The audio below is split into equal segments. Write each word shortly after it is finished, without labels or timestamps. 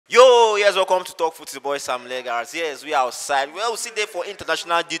yes, welcome to TalkFooty, boys. Sam Legars. Yes, we are outside. Well, we sit there for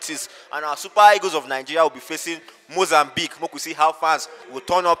international duties, and our Super Eagles of Nigeria will be facing Mozambique. We see how fans will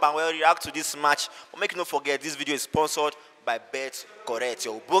turn up and will react to this match. But make no forget, this video is sponsored by Bet Correct,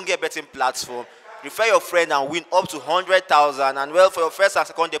 your Ubonge betting platform. Refer your friend and win up to 100,000. And well, for your first and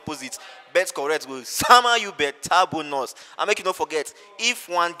second deposit, Bet Correct will summer you better bonus. And make you not forget, if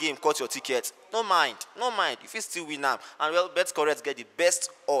one game caught your ticket, no mind. If you still win now, and well, Bet Correct get the best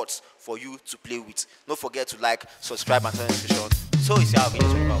odds for you to play with. Don't forget to like, subscribe, and turn on notifications. So you see how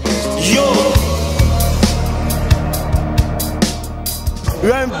videos will go. Yo!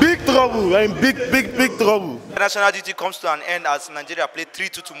 We're in big trouble. We're in big trouble. National duty comes to an end as Nigeria played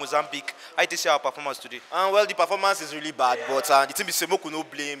 3-2 to Mozambique. How do you see our performance today? Well, the performance is really bad, but the team is saying we could not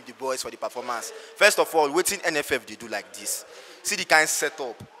blame the boys for the performance. First of all, waiting NFF they do like this. See the kind of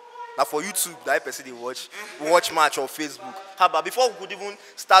setup. Now for YouTube, that person they watch match on Facebook. How about before we could even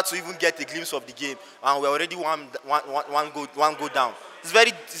start to even get a glimpse of the game, and we're already one go down. It's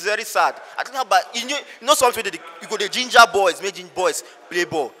very sad. I think about you know something that you go the ginger boys, making boys play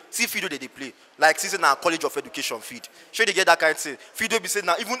ball. See Fido they play. Like season our College of Education feed. Sure they get that kind of thing. Fido be saying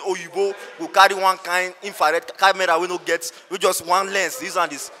now even Oyibo will carry one kind infrared camera we no get with just one lens. This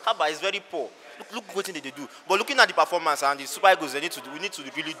and this. How about it's very poor. Look what they do. But looking at the performance and the Super Eagles, we need to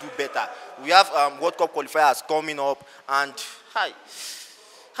really do better. We have World Cup qualifiers coming up, and hi.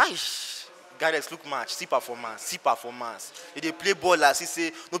 Guys, look match, see performance. They play ball as he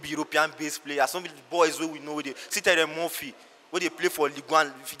say, no be European based players. Some of the boys where we know they sit there Murphy, where they play for Ligue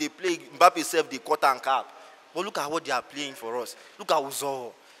 1. If they play Mbappe self, they cut and cap. But look at what they are playing for us. Look at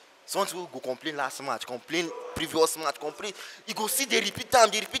Uzo. Someone will go complain last match, complain previous match, complain. You go see they repeat them,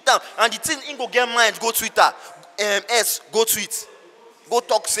 and the thing in go get mind, go Twitter, go tweet, go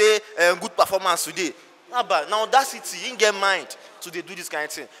talk say good performance today. Now that city, in get mind to they do this kind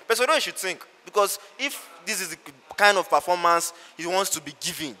of thing. Personally, you should think, because if this is the kind of performance he wants to be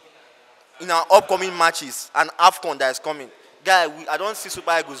giving in our upcoming matches and AFCON that is coming, guy, I don't see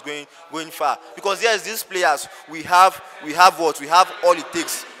Super Eagles going far, because yes, these players we have all it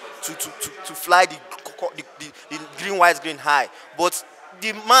takes to fly the green, white, green high. But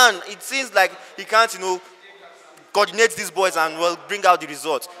the man, it seems like he can't, coordinate these boys and well bring out the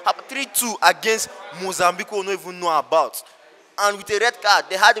results. 3-2 against Mozambique, we don't even know about. And with a red card,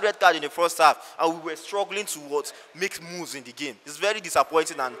 they had a red card in the first half, and we were struggling to make moves in the game. It's very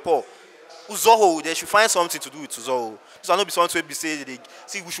disappointing and poor. Uzoho, they should find something to do with Uzoho. This will not be something we say.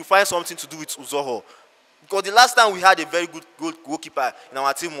 We should find something to do with Uzoho. Because the last time we had a very good goalkeeper in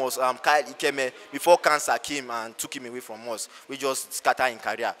our team was Kyle Ikeme, before cancer came and took him away from us. We just scattered in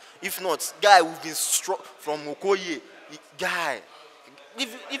career. If not, guy, we've been struck from Okoye. Guy,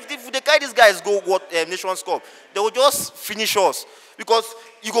 if they carry these guys go Nations Cup, they will just finish us. Because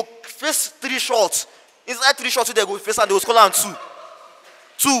you go face 3 shots. Inside 3 shots, they go face and they will score on 2.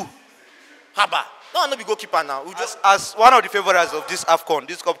 2. Haba. No be goalkeeper now. We just as one of the favorites of this AFCON,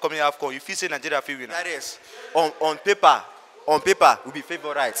 this upcoming AFCON, you feel say Nigeria feel winner. That is on paper, we'll be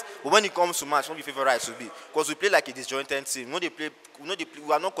favorites. But when it comes to match, won't be favorites will be, because we play like a disjointed team.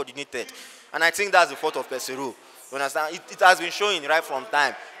 We are not coordinated, and I think that's the fault of Pesero. You understand? It has been showing right from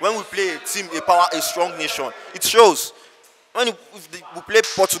time. When we play a team, a strong nation, it shows. When we play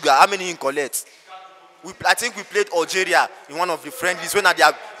Portugal, how many in collect? I think we played Algeria in one of the friendlies when they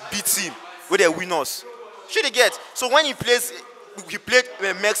are beat team, where they win us. Should they get? So when he played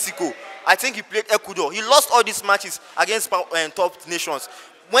Mexico, I think he played Ecuador. He lost all these matches against top nations.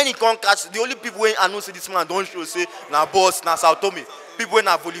 When he can't catch, the only people when I know say this man don't show say na boss, na Sao Tome. People when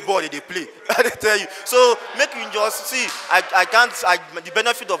na volleyball they play. I tell you. So make you just see. The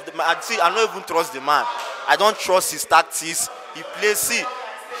benefit of I don't even trust the man. I don't trust his tactics. He plays.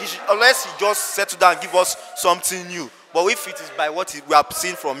 Unless he just settle down and give us something new. But if it is by what we have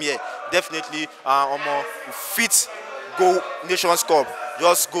seen from here, definitely fit go Nations Cup.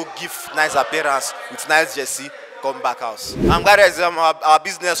 Just go give nice appearance with nice jersey, come back house. Guys, our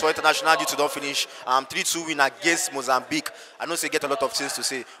business for international duty don't finish. 3-2 win against Mozambique. I know they get a lot of things to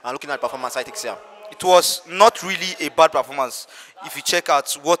say. I'm looking at performance, I think here. It was not really a bad performance if you check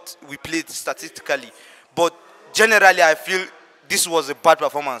out what we played statistically. But generally, I feel this was a bad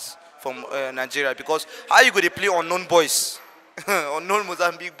performance from Nigeria, because how you go to play unknown boys, unknown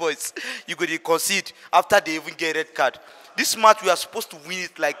Mozambique boys, you go to concede after they even get a red card. This match we are supposed to win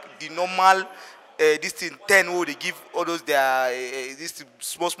it like the normal this thing 10 who they give all those this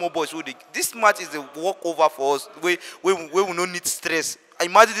small boys who they. This match is a walkover for us. We don't need stress.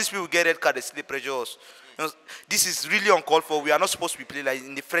 Imagine these people get red card, they still pressure us. You know, this is really uncalled for. We are not supposed to be playing like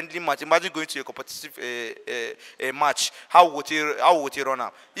in the friendly match. Imagine going to a competitive match. How would he run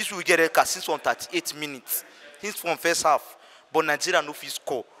out? This will get a cast since from 38 minutes. Since from first half. But Nigeria no fit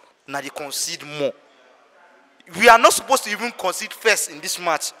score. Now they concede more. We are not supposed to even concede first in this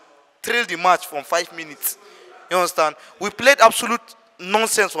match. Trail the match from 5 minutes. You understand? We played absolute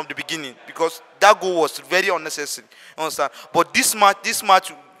nonsense from the beginning because that goal was very unnecessary. You understand? But this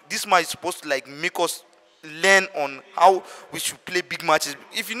match is supposed to like make us learn on how we should play big matches.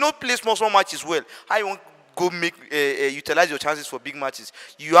 If you don't play small matches well, how you want go make utilize your chances for big matches?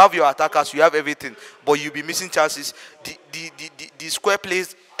 You have your attackers, you have everything, but you'll be missing chances. The square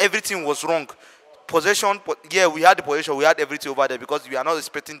plays, everything was wrong. Possession, yeah, we had the possession, we had everything over there because we are not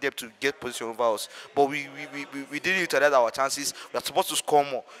expecting them to get position over us. But we didn't utilize our chances. We are supposed to score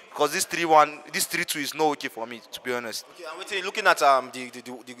more because this 3-1, this 3-2 is not okay for me, to be honest. Okay, I'm waiting, looking at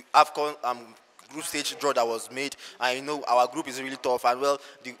the AFCON group stage draw that was made, and you know our group is really tough, and well,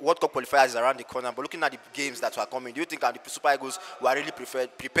 the World Cup qualifiers is around the corner. But looking at the games that were coming, do you think the Super Eagles were really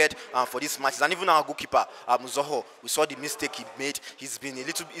prepared for these matches? And even our goalkeeper, Zoho, we saw the mistake he made. He's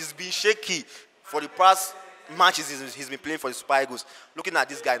been shaky. For the past matches he's been playing for the Super Eagles. Looking at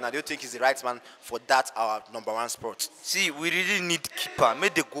this guy now, do you think he's the right man for that, our #1 spot? See, we really need keeper. May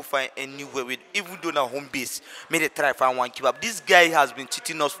they go find anywhere with, even though na home base, may they try find one keeper. This guy has been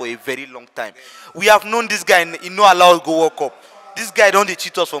cheating us for a very long time. We have known this guy, he no allow us go World Cup. This guy don't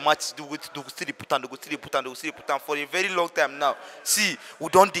cheat us for matches. They go still put on for a very long time now. See, we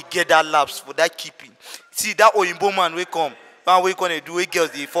don't get that lapse for that keeping. See, that Oyinbo man will come. Man, we gonna do it,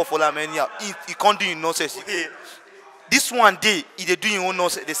 girls. They fall for that many. He can't do nonsense. This one day, he they do your own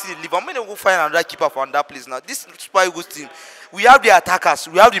nonsense. They see the leave. I'm gonna go find another keeper for that place now. This Super Eagles team, we have the attackers,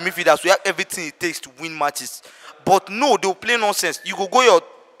 we have the midfielders, we have everything it takes to win matches. But no, they'll play nonsense. You go your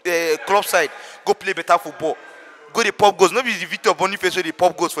club side, go play better football. Go the pop goals. Maybe the Victor Boniface where the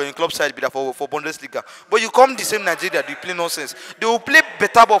pop goals for your club side, be for Bundesliga. But you come the same Nigeria, they play nonsense. They will play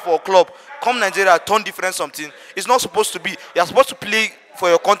better ball for a club. Come Nigeria, turn different something. It's not supposed to be. You're supposed to play for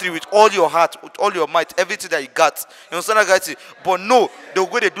your country with all your heart, with all your might, everything that you got. You understand that, guys? But no, they'll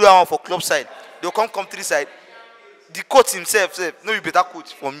go they do that one for club side. They'll come country side. The coach himself said, no, you better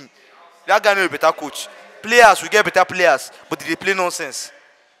coach for me. That guy know you better coach. Players, we get better players, but they play nonsense.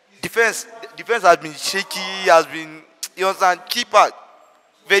 Defense has been shaky, has been, you understand, keeper,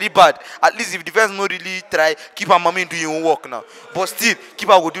 very bad. At least if defense not really try, keeper mommy do your own work now. But still,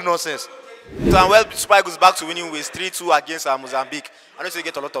 keeper will do nonsense. So, and well, Super Eagles back to winning with 3-2 against Mozambique. I know you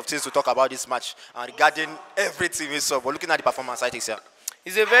get a lot of things to talk about this match regarding everything we saw, but looking at the performance, I think so.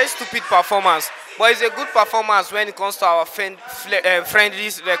 It's a very stupid performance, but it's a good performance when it comes to our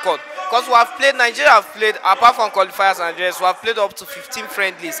friendlies record. Because we have played, Nigeria have played, apart from qualifiers and the rest, we have played up to 15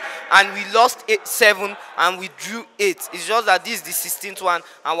 friendlies, and we lost 7 and we drew 8. It's just that this is the 16th one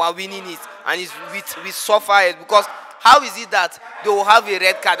and we're winning it, and it's we suffer it because how is it that they will have a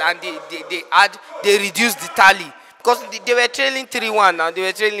red card and they reduce the tally? Because they were trailing 3-1 now, they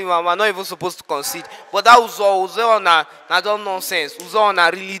were trailing 1, we're not even supposed to concede. But that was on a nonsense. Was on a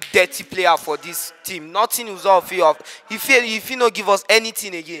really dirty player for this team. Nothing was all feel of. If he not give us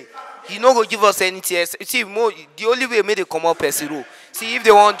anything again, he not go give us anything else. See, the only way made they come up Pesiro. See, if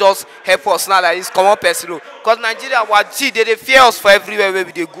they want just help us now, like this, come up Pesiro. Because Nigeria, they fear us for everywhere where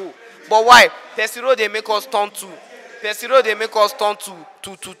they go. But why? Pesiro they make us turn to. Pesiro they make us turn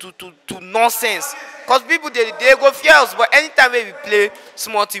to nonsense. Because people they go fear us, but anytime we play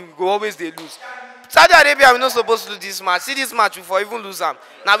small team, we go always they lose. Saudi Arabia, we're not supposed to lose this match. See this match before even lose them.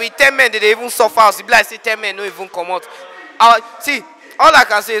 Now with 10 men, they even suffer us. If like say 10 men, no even come out. See, all I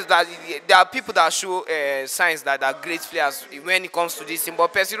can say is that there are people that show signs that are great players when it comes to this thing.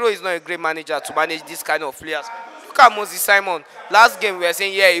 But Pesiro is not a great manager to manage this kind of players. Look at Moses Simon. Last game we were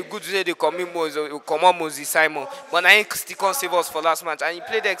saying, yeah, it's good to say they come on Moses Simon. But I think still can't save us for last match. And he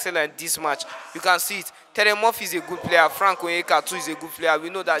played excellent this match. You can see it. Terry Murphy is a good player. Frank Onyeka too is a good player. We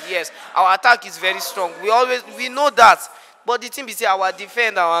know that, yes, our attack is very strong. We know that. But the thing is, our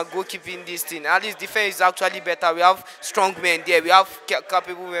defense, our goalkeeping this thing, at least defense is actually better. We have strong men there. We have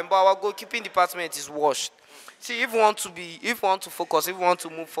capable men. But our goalkeeping department is washed. See, if we want to focus, if we want to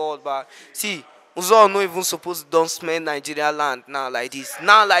move forward, but see, Uzo not even supposed to don't smell Nigerian land now like this.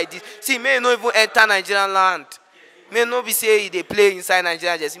 Now like this. See, may not even enter Nigerian land. May not be say they play inside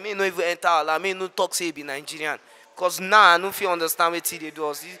Nigeria. Just may not even enter our land. May not talk say be Nigerian. Because now I don't feel understand what they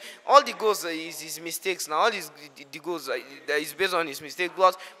do. All the goals is his mistakes now. All the goals that is based on his mistakes.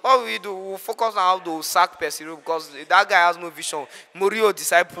 Because what we do, we focus on how to sack Pesiro because that guy has no vision. Murillo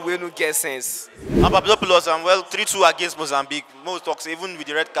disciple will no get sense. And Papadopoulos, well, 3-2 against Mozambique. Most talks, even with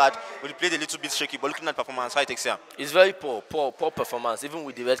the red card, we played a little bit shaky, but looking at performance, how it takes him? It's very poor performance. Even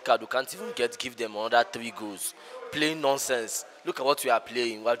with the red card, we can't even give them another 3 goals. Playing nonsense. Look at what we are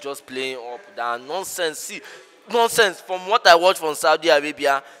playing. We are just playing up, down. Nonsense. See, nonsense. From what I watched from Saudi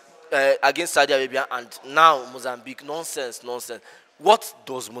Arabia, against Saudi Arabia, and now Mozambique, nonsense. What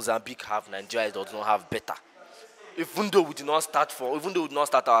does Mozambique have? Nigeria does not have better. Even though we did not start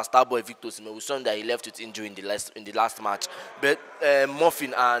our star boy Victor Osimhen, we saw that he left with injury in the last match. But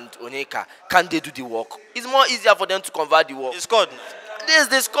Muffin and Onyeka, can they do the work? It's more easier for them to convert the work. They scored. Yes,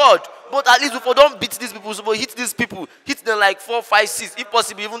 they scored. But at least if we don't beat these people, so hit these people, hit them like 4, 5, 6, if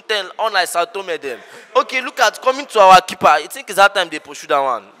possible even 10, unlike Sao Tome them. Okay, look at coming to our keeper. I think it's that time they pursue that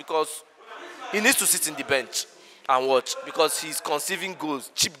one because he needs to sit in the bench and watch because he's conceiving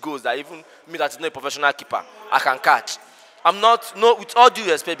goals, cheap goals that even me that is not a professional keeper, I can catch. With all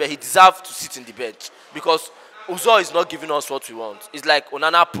due respect, but he deserves to sit in the bench because Uzo is not giving us what we want. It's like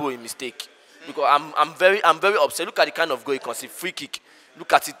Onana Pro a mistake. Because I'm very upset. Look at the kind of goal he conceived, free kick.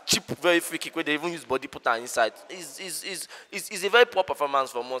 Look at it, cheap, very free kick where they even use body put her inside. It's a very poor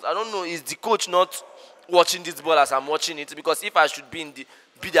performance from us. I don't know, is the coach not watching this ball as I'm watching it? Because if I should be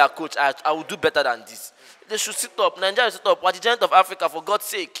their coach, I would do better than this. They should sit up. Nigeria should sit up. We're the giant of Africa, for God's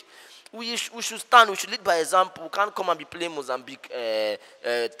sake. We should stand. We should lead by example. We can't come and be playing Mozambique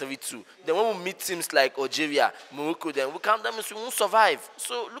 3-2. Then when we meet teams like Algeria, Morocco, then we won't survive.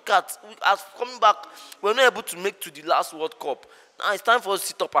 So look at us coming back. We're not able to make to the last World Cup. Now it's time for us to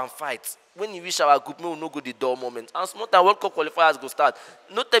sit up and fight. When you reach our group, we will not go the door moment. And small time World Cup qualifiers go start.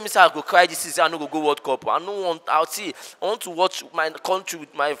 No tell me say I go cry this season. I no go World Cup. I want to watch my country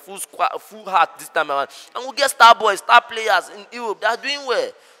with my full heart this time around. And we get star boys, star players in Europe. They are doing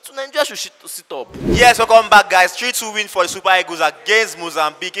well. So Nigeria should sit up. Yes, welcome back, guys. 3-2 win for the Super Eagles against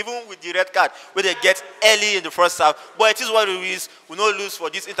Mozambique, even with the red card, where they get early in the first half. But it is what it is. We no lose for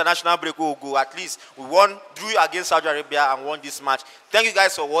this international break. We will go. At least we drew against Saudi Arabia and won this match. Thank you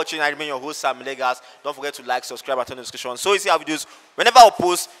guys for watching. I remain your host, Sam Legas. Don't forget to like, subscribe, and turn on notifications. So you see our videos. Whenever I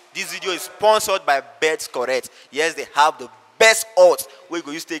post, this video is sponsored by Bets Correct. Yes, they have the best odds where you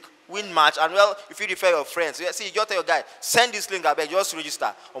go use take win match. And well, if you refer your friends, see, you just tell your guy, send this link, I beg, just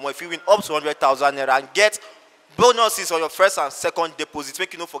register. Or if you win up to 100,000 naira and get bonuses on your first and second deposit.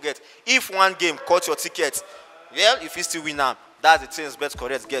 Make you not forget, if one game caught your ticket, well, if you still win now, that's the things Bets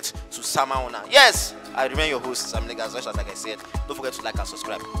Correct get to Sama Ona. Yes, I remain your host, Sam Legas. Like I said, don't forget to like and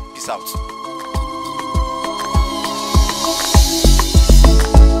subscribe. Peace out.